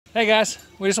Hey guys,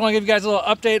 we just want to give you guys a little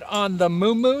update on the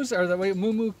moo-moos, or the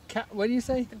what do you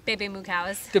say? The baby moo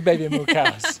cows. The baby moo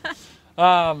cows.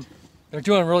 They're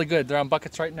doing really good. They're on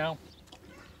buckets right now.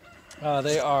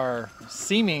 They are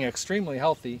seeming extremely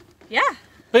healthy. Yeah.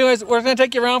 But anyways, we're going to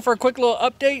take you around for a quick little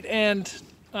update and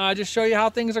just show you how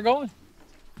things are going.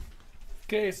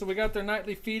 Okay, so we got their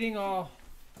nightly feeding all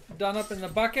done up in the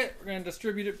bucket. We're going to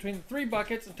distribute it between the 3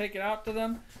 buckets and take it out to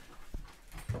them.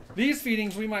 These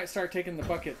feedings, we might start taking the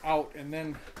bucket out and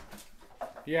then,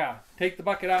 yeah, take the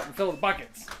bucket out and fill the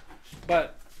buckets.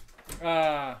 But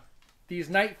these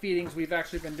night feedings, we've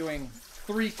actually been doing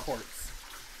 3 quarts.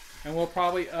 And we'll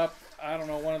probably up, I don't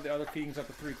know, one of the other feedings up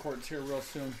to 3 quarts here real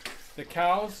soon. The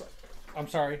calves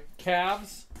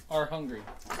are hungry.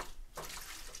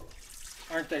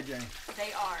 Aren't they, Jenny?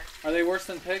 They are. Are they worse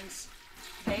than pigs?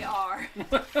 They are.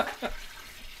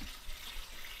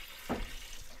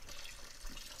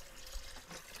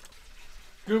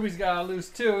 Gooby's got a loose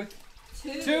tooth.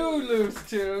 Two loose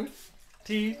teeth.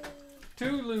 2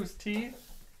 loose teeth.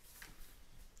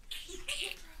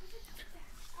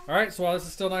 Alright, so while this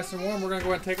is still nice and warm, we're going to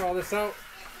go ahead and take all this out.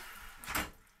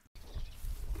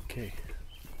 Okay,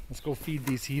 let's go feed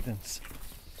these heathens.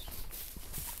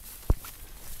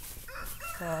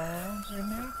 Oh, they're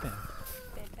napping.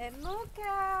 Baby moo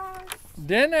cows.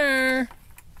 Dinner!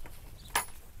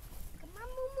 Come on,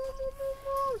 moo.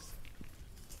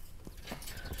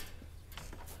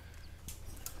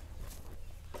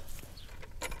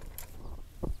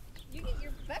 You get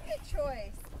your bucket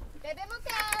choice. Baby moo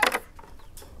cows.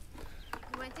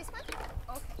 You want this one?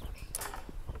 Okay.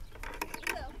 Here you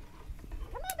go.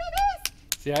 Come on, babies.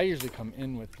 See, I usually come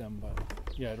in with them, but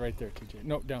yeah, right there, TJ.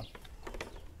 No, down.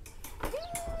 Come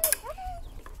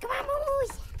on,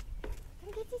 moo-moos.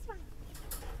 Come get this one.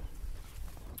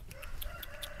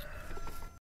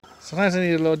 Sometimes I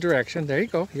need a little direction. There you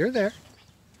go. You're there.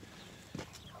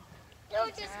 No,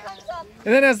 it just comes up.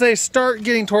 And then as they start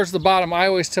getting towards the bottom, I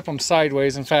always tip them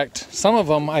sideways. In fact, some of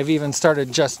them I've even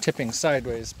started just tipping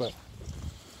sideways, but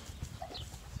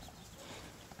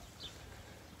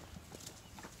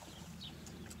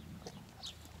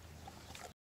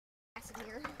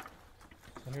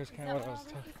so here's kind of what I was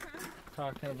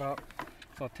talking about.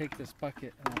 So I'll take this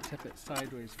bucket and I'll tip it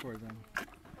sideways for them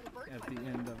at the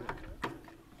end of it.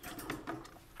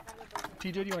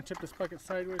 TJ, do you want to tip this bucket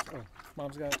sideways? Oh,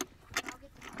 Mom's got it.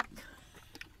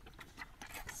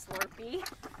 Slurpee.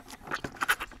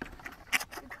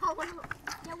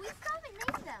 Yeah, we still haven't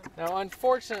named them. Now,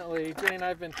 unfortunately, Jenny and I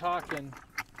have been talking.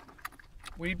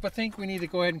 We think we need to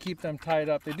go ahead and keep them tied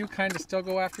up. They do kind of still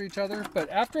go after each other, but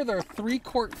after their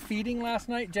 3-quart feeding last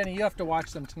night, Jenny, you have to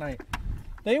watch them tonight.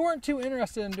 They weren't too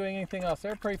interested in doing anything else.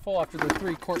 They're pretty full after their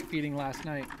 3-quart feeding last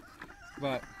night.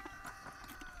 But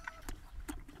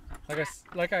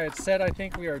like I had said, I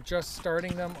think we are just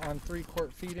starting them on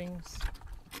 3-quart feedings.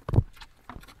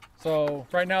 So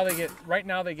right now they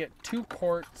get 2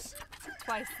 quarts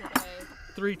Twice a day.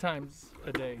 3 times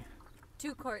a day.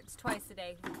 2 quarts twice a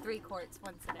day. 3 quarts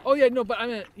once a day. Oh yeah, no, but I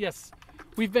mean, yes,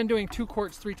 we've been doing 2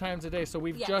 quarts 3 times a day. So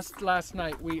we've just last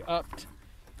night we upped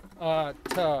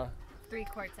to 3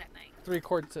 quarts at night. 3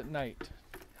 quarts at night.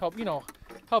 Help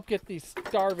get these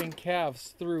starving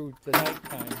calves through the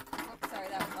nighttime. Oh, sorry,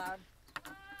 that was loud.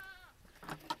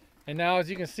 And now, as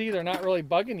you can see, they're not really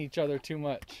bugging each other too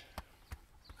much.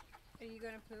 Are you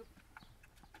gonna poop?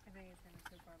 I think he's gonna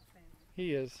poop on the sand.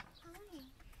 He is.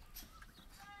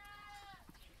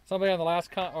 Somebody on the last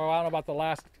I don't know about the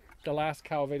last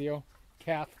calf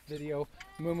video,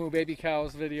 moo moo baby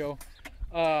cows video.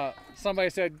 Somebody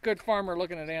said, "Good farmer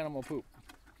looking at animal poop."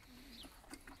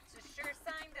 It's a sure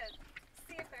sign to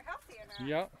see if they're healthy or not.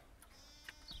 Yep.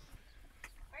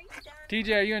 Are you done?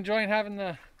 TJ, are you enjoying having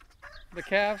the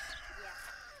calves?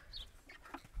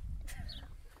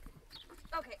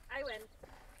 Yeah. Okay, I win.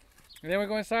 And then we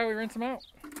go inside, we rinse them out.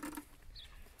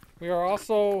 We are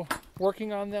also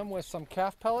working on them with some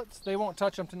calf pellets. They won't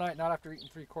touch them tonight, not after eating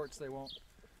 3 quarts they won't.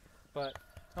 But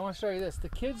I want to show you this. The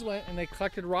kids went and they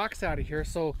collected rocks out of here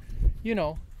so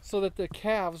that the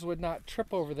calves would not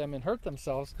trip over them and hurt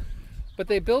themselves. But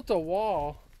they built a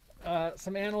wall.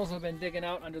 Some animals have been digging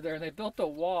out under there, and they built a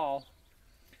wall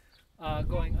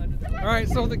going under there. All right,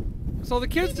 so the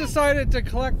kids decided to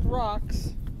collect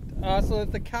rocks so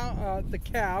that the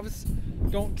calves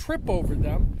don't trip over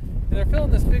them. And they're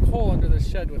filling this big hole under this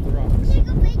shed with the rocks.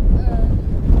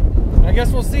 I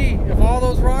guess we'll see if all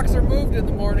those rocks are moved in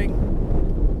the morning.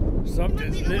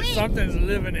 Something's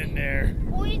living in there.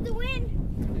 Only the wind.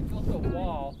 They built a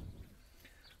wall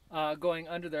going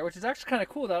under there, which is actually kind of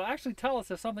cool. That'll actually tell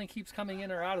us if something keeps coming in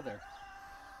or out of there.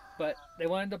 but they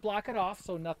wanted to block it off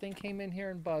so nothing came in here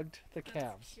and bugged the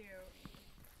calves. Cute.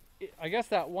 I guess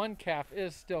that one calf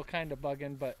is still kind of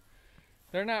bugging, but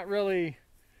they're not really.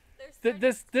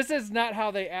 This is not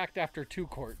how they act after 2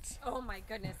 quarts. Oh my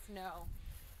goodness, no.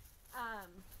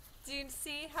 Do you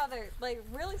see how they're like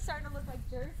really starting to look like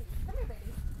jerseys? Come here,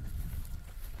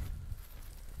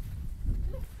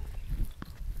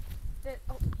 baby.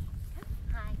 Oh,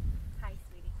 hi,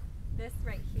 sweetie. This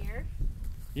right here.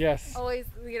 Yes. Always,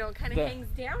 you know, kind of hangs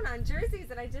down on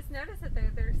jerseys, and I just noticed that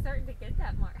they're starting to get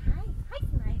that more. Hi,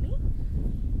 Smiley.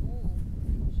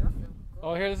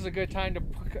 Oh, here, this is a good time to.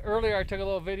 Earlier, I took a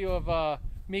little video of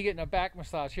me getting a back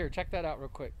massage. Here, check that out real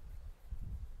quick.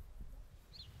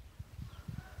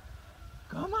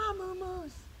 Come on,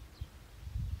 Moo-Moos.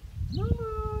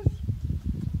 Moo-Moos.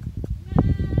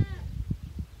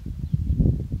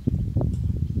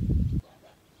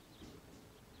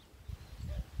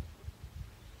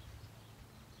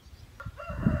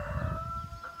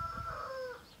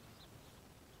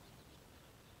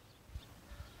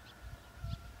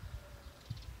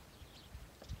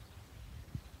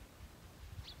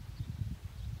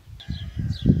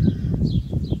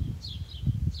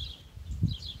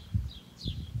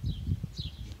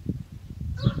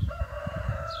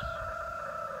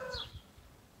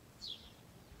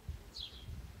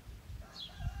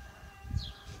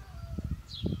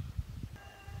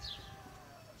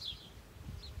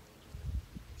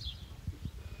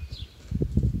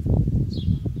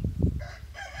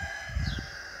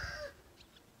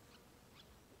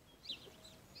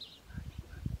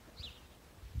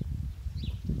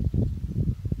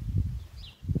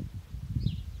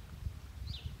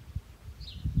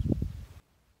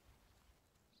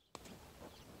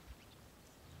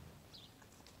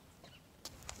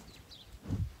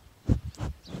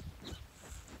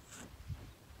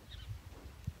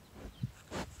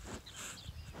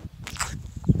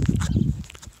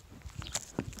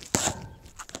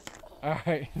 All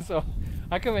right, so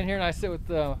I come in here and I sit with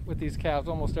these calves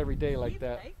almost every day like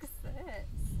that. He likes this.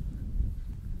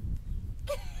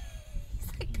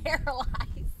 He's like paralyzed.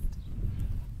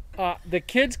 The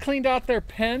kids cleaned out their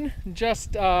pen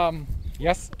just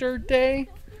yesterday,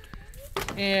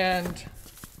 and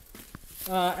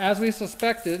as we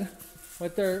suspected,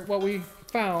 what we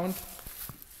found,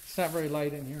 it's not very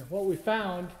light in here. What we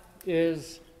found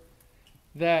is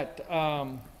that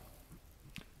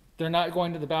they're not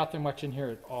going to the bathroom much in here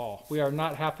at all. We are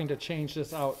not having to change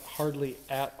this out hardly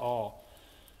at all.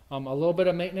 A little bit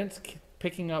of maintenance,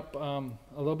 picking up a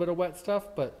little bit of wet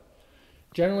stuff, but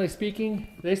generally speaking,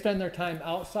 they spend their time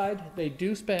outside. They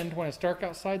do spend, when it's dark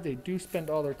outside, they do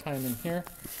spend all their time in here,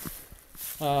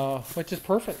 which is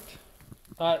perfect.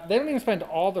 They don't even spend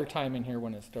all their time in here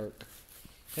when it's dark.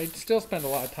 They still spend a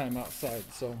lot of time outside,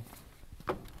 so.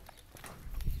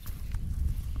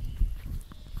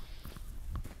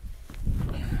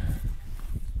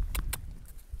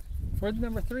 Where'd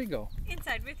number 3 go?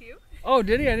 Inside with you. Oh,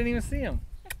 did he? I didn't even see him.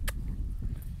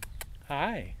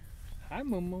 Hi. Hi,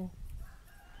 Moo-Moo.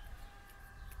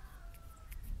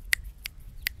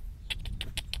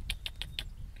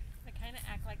 They kind of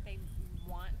act like they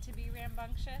want to be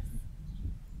rambunctious.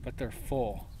 But they're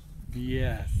full.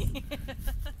 Yes.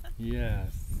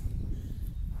 Yes.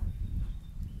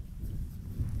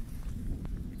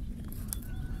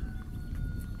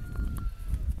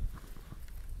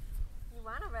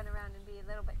 Run around and be a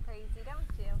little bit crazy, don't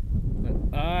you?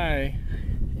 But I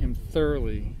am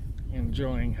thoroughly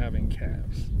enjoying having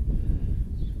calves.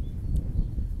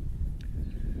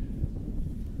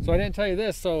 So I didn't tell you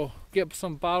this, so get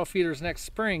some bottle feeders next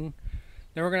spring.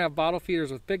 Then we're gonna have bottle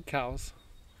feeders with big cows.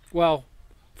 Well,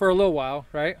 for a little while,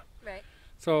 right? Right.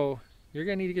 So you're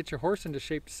gonna need to get your horse into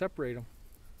shape to separate them.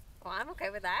 Well, I'm okay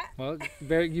with that. Well,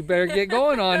 you better get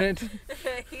going on it.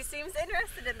 He seems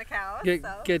interested in the cows.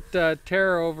 Get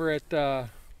Tara over at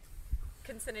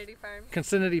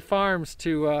Consinity Farms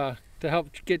to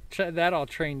help get that all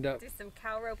trained up. Do some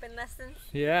cow roping lessons.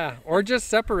 Yeah, or just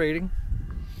separating.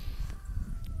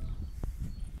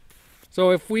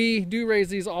 So if we do raise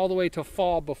these all the way to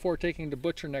fall before taking to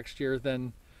butcher next year,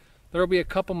 then there'll be a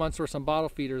couple months where some bottle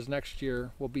feeders next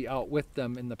year will be out with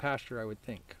them in the pasture, I would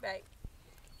think. Right.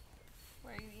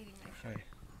 Where are you eating my shirt?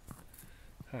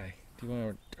 Hi. Hi. Do you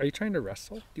want to? Are you trying to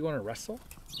wrestle? Do you want to wrestle?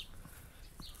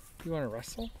 Do you want to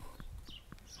wrestle?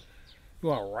 You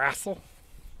want to wrestle?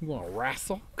 You want to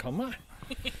wrestle? Come on.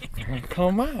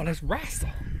 Come on, let's wrestle.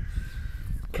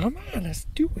 Come on, let's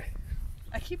do it.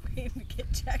 I keep waiting to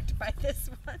get checked by this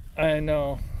one. I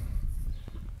know.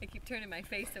 I keep turning my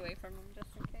face away from him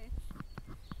just in case.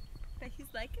 But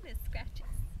he's liking his scratches.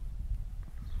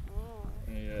 Oh.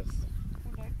 Yes.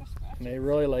 You like the scratch. And they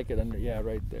really like it under, yeah,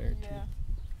 right there. Yeah.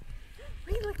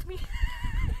 Wait, look at me.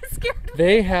 Scared me.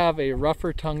 They have a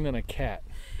rougher tongue than a cat.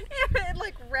 Yeah, it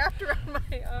like wrapped around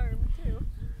my arm too.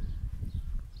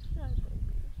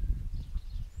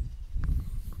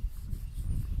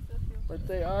 But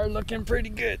they are looking pretty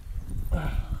good.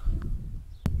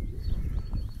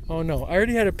 Oh no, I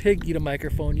already had a pig eat a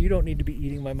microphone. You don't need to be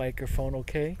eating my microphone,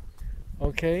 okay?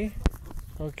 Okay?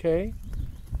 Okay?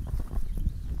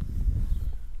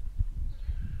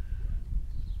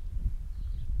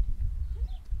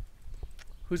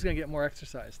 Who's gonna get more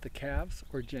exercise, the calves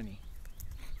or Jenny?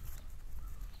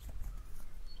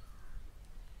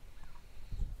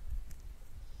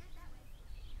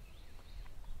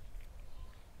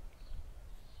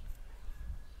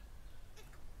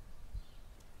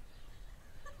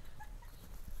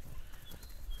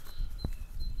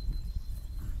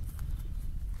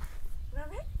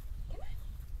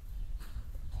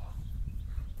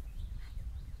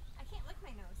 I can't lick my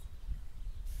nose.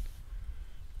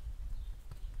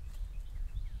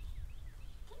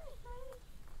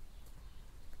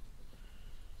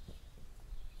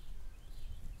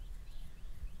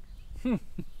 Hmm.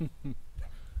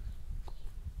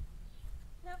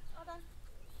 Nope, all done.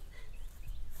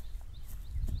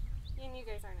 And you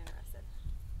guys aren't interested.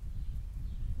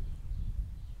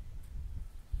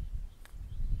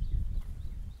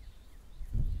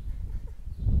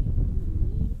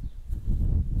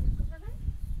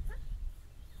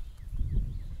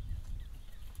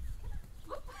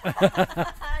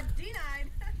 Denied.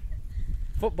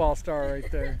 Football star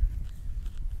right there.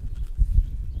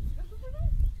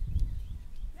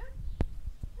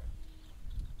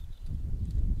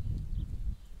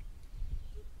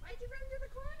 Why'd you run to the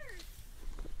corners?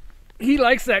 He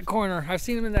likes that corner. I've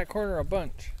seen him in that corner a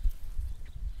bunch.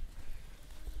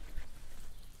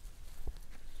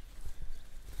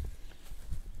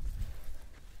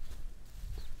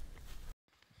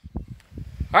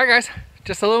 Alright guys,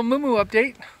 just a little moo moo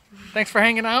update. Thanks for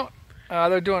hanging out.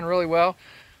 They're doing really well.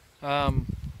 The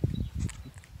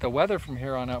weather from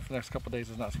here on out for the next couple of days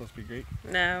is not supposed to be great.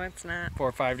 No, it's not. 4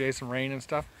 or 5 days some rain and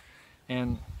stuff.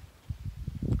 And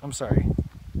I'm sorry.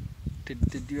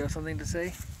 Did you have something to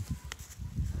say?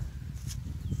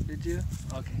 Did you?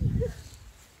 Okay.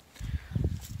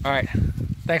 Alright.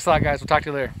 Thanks a lot guys. We'll talk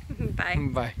to you later. Bye.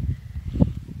 Bye.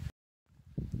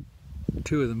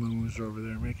 2 of the moo-moos are over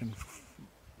there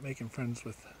making friends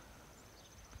with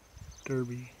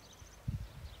Derby.